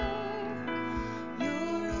compare.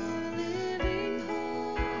 You're our living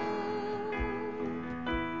hope.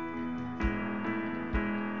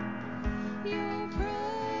 Your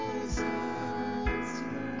presence,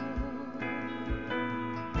 Lord.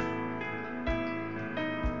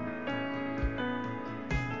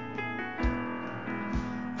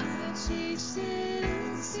 I've tasted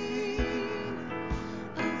and seen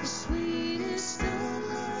of the sweetest of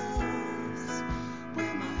loves,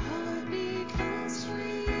 where my heart becomes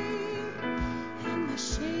free and my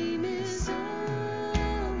shame is undone.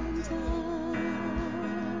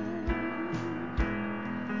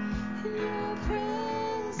 In your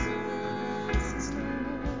presence, Lord.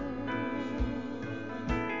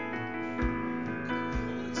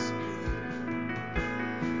 Holy Spirit.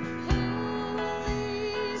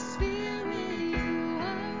 Holy Spirit, you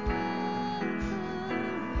are welcome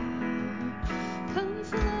here. Come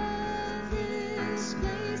flood this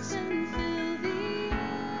place and fill the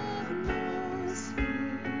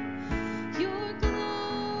atmosphere. Your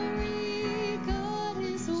glory, God,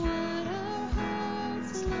 is what our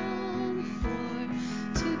hearts long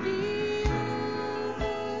for. To be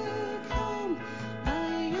overcome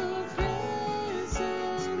by your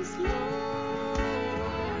presence, Lord.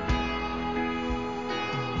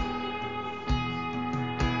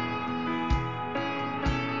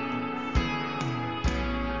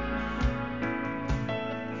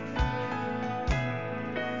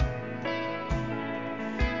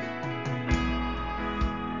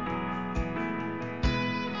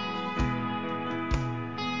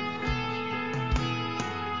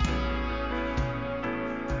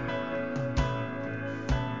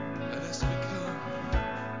 Let us become.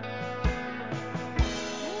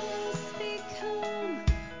 Let us become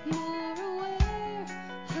more aware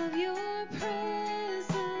of your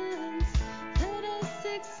presence. Let us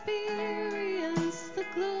experience the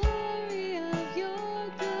glory of your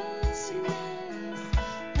goodness.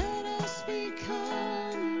 Let us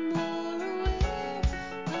become more aware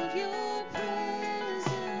of your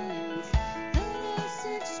presence. Let us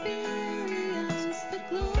experience the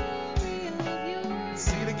glory of your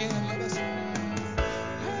Sing it again. Let us.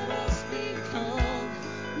 Let us become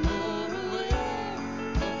more aware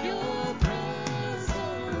of your presence.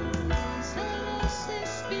 Let us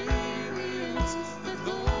experience the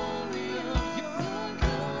glory of your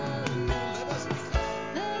goodness. Let us become.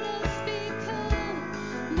 Let us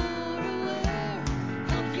become more aware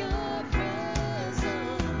of your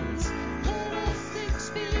presence. Let us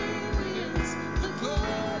experience the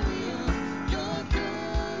glory of your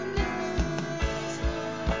goodness.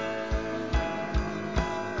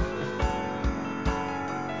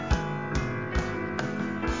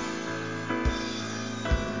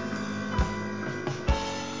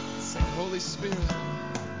 Sing, Holy Spirit.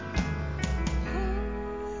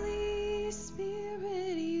 Holy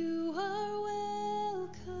Spirit, you are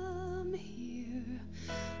welcome here.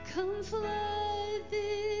 Come flood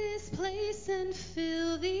this place and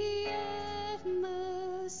fill the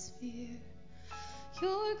atmosphere.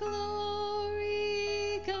 Your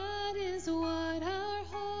glory, God, is what our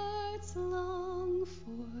hearts long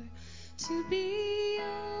for. to be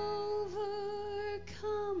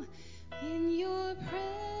overcome in your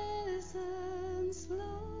presence, Lord.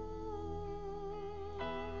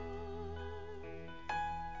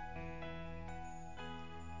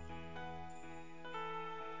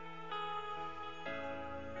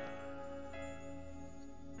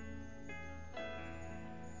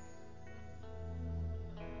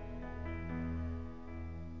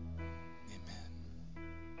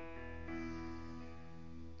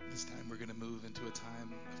 This time we're going to move into a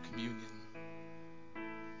time of communion,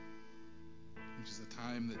 which is a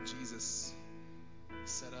time that Jesus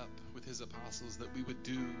set up with his apostles that we would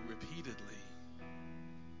do repeatedly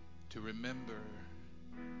to remember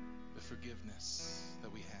the forgiveness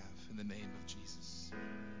that we have in the name of Jesus.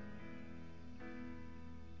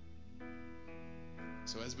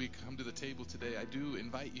 So as we come to the table today, I do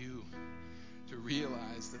invite you to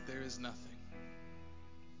realize that there is nothing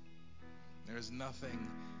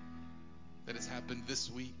that has happened this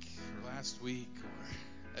week or last week or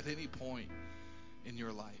at any point in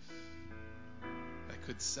your life that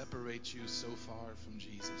could separate you so far from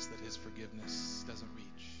Jesus that his forgiveness doesn't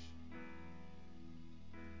reach.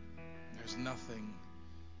 There's nothing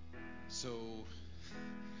so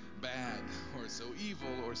bad or so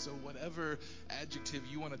evil or so whatever adjective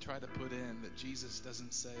you want to try to put in that Jesus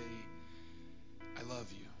doesn't say, I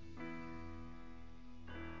love you.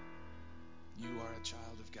 You are a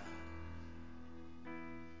child of God.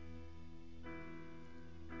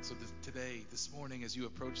 So today, this morning, as you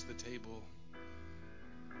approach the table,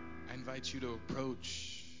 I invite you to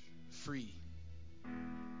approach free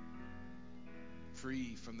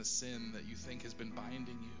from the sin that you think has been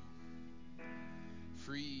binding you,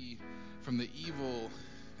 free from the evil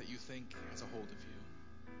that you think has a hold of you,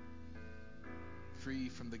 free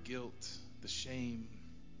from the guilt, the shame,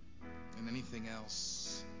 and anything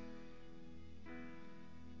else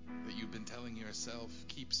that you've been telling yourself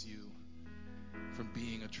keeps you from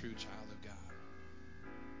being a true child of God.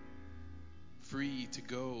 Free to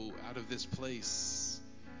go out of this place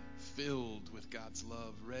filled with God's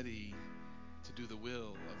love, ready to do the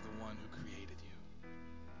will of the one who created you.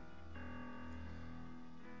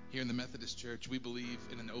 Here in the Methodist Church, we believe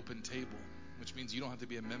in an open table, which means you don't have to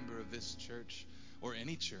be a member of this church or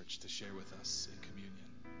any church to share with us in communion.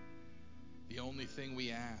 The only thing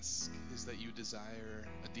we ask is that you desire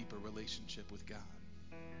a deeper relationship with God.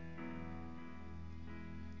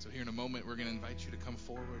 So here in a moment, we're going to invite you to come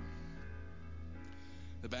forward.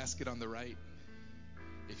 The basket on the right,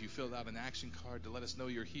 if you filled out an action card to let us know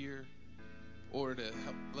you're here, or to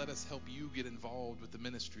let us help you get involved with the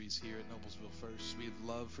ministries here at Noblesville First, we'd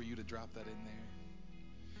love for you to drop that in there.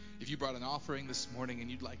 If you brought an offering this morning and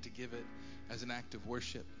you'd like to give it as an act of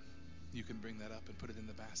worship, you can bring that up and put it in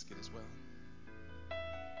the basket as well.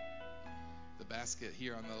 The basket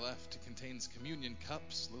here on the left contains communion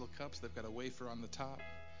cups, little cups. They've got a wafer on the top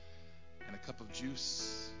and a cup of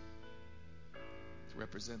juice to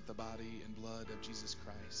represent the body and blood of Jesus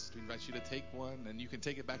Christ. We invite you to take one, and you can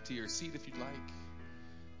take it back to your seat if you'd like.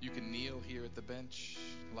 You can kneel here at the bench,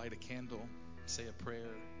 light a candle, say a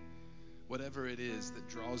prayer, whatever it is that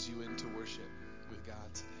draws you into worship with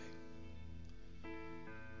God today.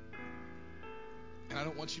 And I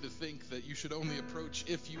don't want you to think that you should only approach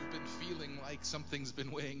if you've been feeling like something's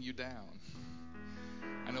been weighing you down.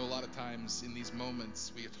 I know a lot of times in these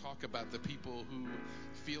moments we talk about the people who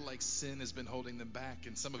feel like sin has been holding them back.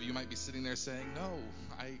 And some of you might be sitting there saying, no,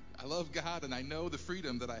 I love God and I know the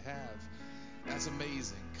freedom that I have. That's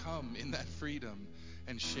amazing. Come in that freedom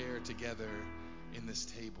and share together in this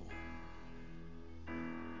table.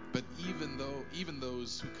 But even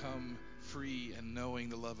those who come free and knowing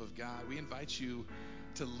the love of God, we invite you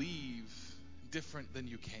to leave different than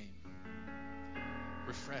you came.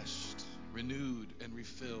 Refreshed, renewed, and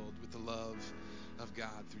refilled with the love of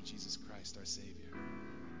God through Jesus Christ, our Savior.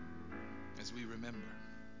 As we remember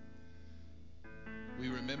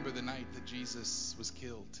the night that Jesus was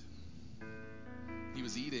killed. He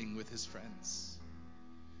was eating with his friends.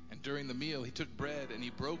 And during the meal, he took bread and he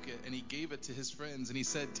broke it and he gave it to his friends. And he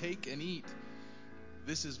said, take and eat.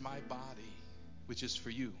 This is my body, which is for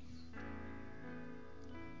you.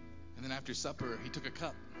 And then after supper, he took a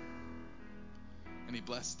cup and he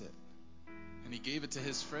blessed it. And he gave it to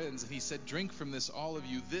his friends and he said, drink from this, all of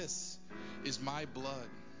you. This is my blood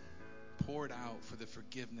poured out for the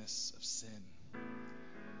forgiveness of sin.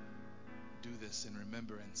 Do this in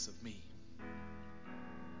remembrance of me.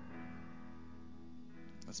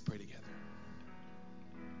 Let's pray together.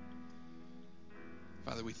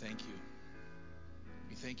 Father, we thank you.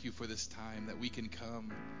 We thank you for this time that we can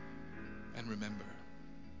come and remember.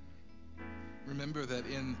 Remember that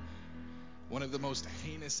in one of the most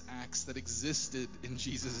heinous acts that existed in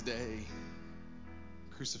Jesus' day,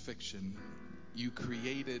 crucifixion. You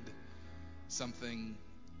created something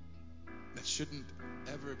that shouldn't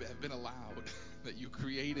ever have been allowed, that you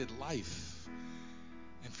created life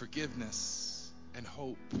and forgiveness and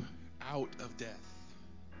hope out of death.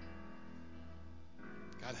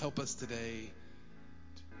 God, help us today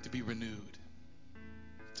to be renewed,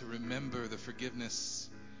 to remember the forgiveness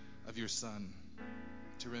of your Son,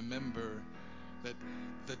 to remember that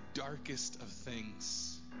the darkest of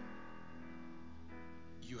things,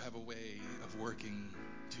 you have a way of working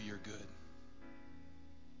to your good.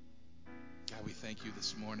 God, we thank you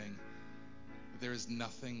this morning that there is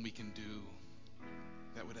nothing we can do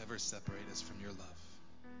that would ever separate us from your love.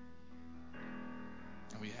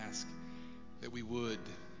 And we ask that we would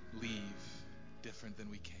leave different than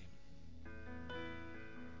we came.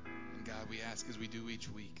 And God, we ask as we do each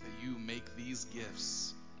week that you make these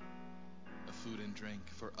gifts of food and drink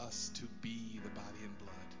for us to be the body and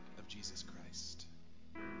blood of Jesus Christ.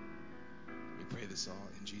 We pray this all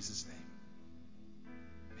in Jesus' name.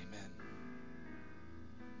 Amen.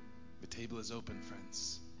 The table is open,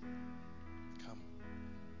 friends. Come.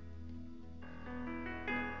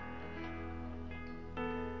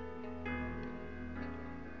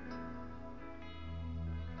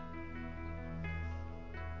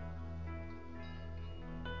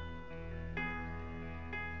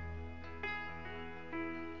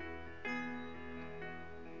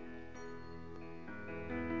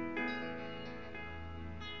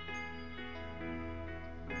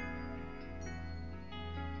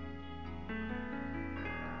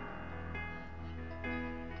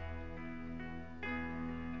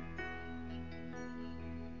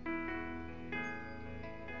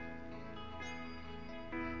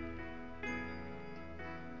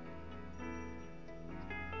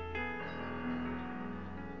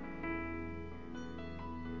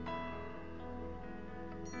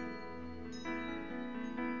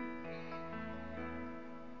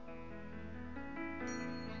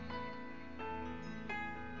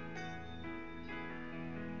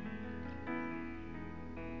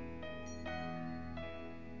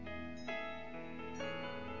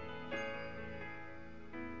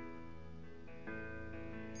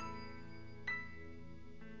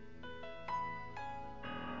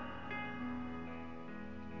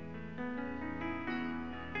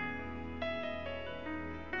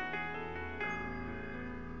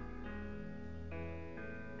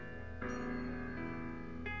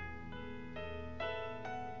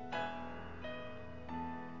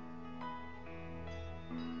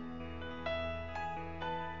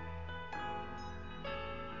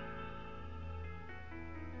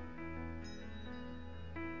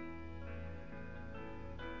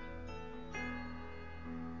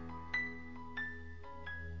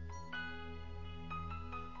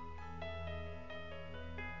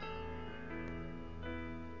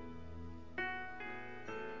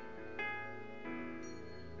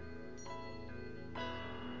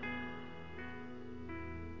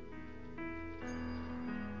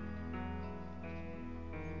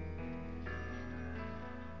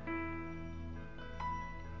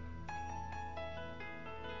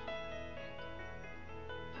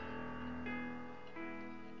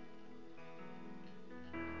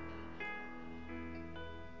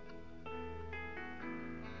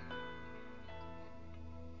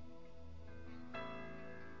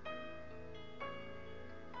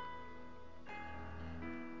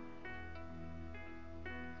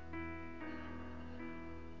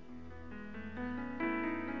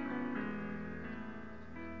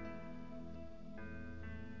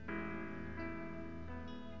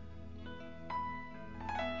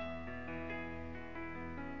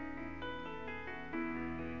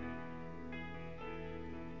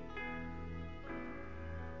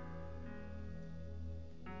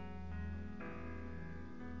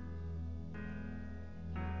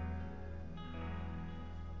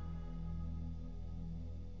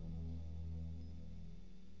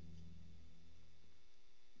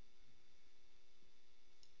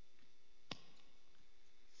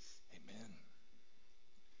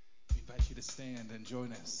 You to stand and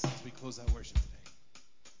join us as we close out worship today.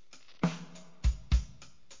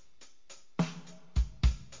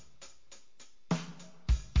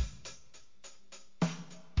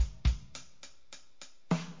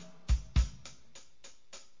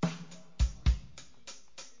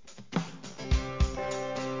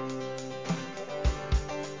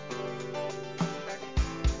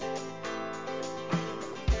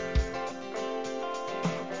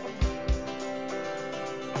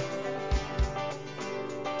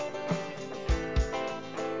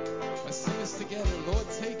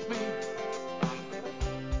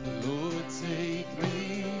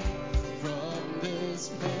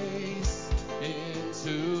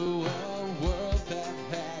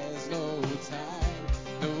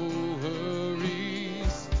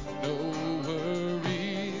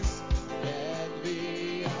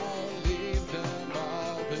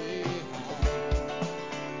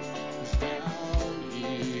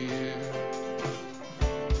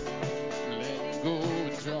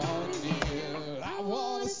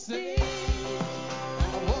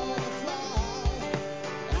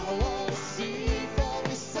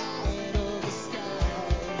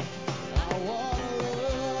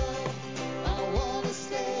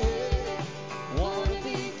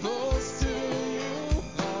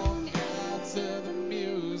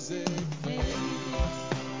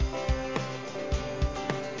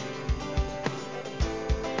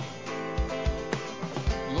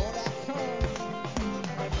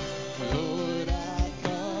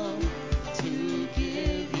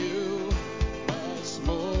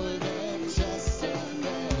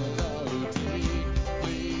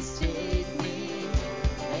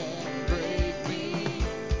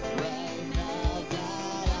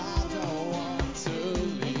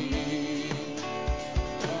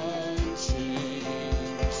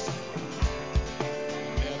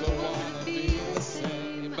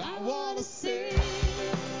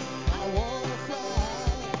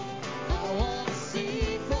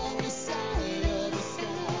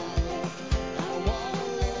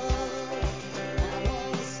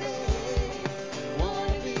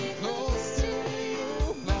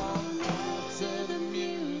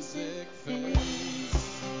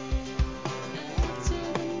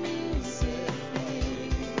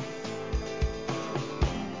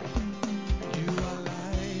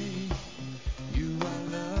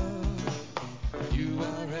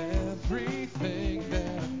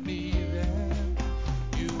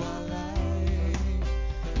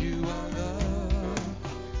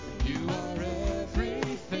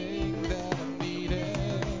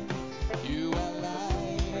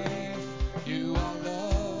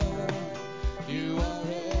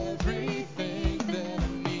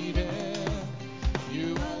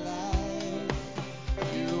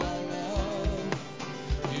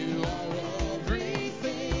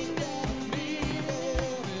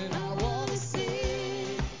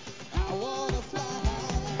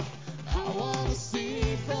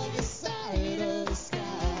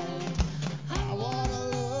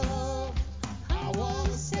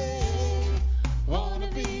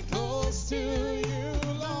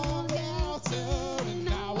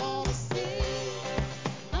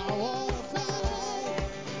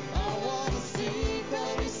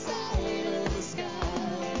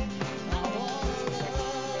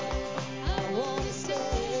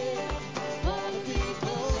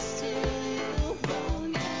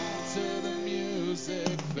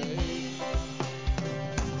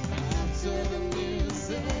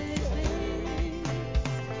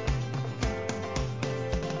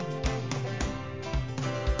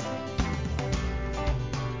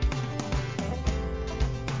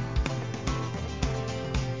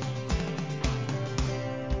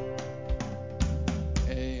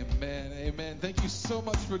 Thank you so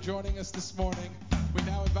much for joining us this morning. We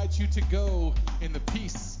now invite you to go in the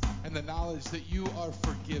peace and the knowledge that you are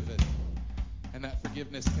forgiven, and that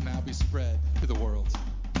forgiveness can now be spread to the world.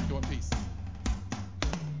 Go in peace.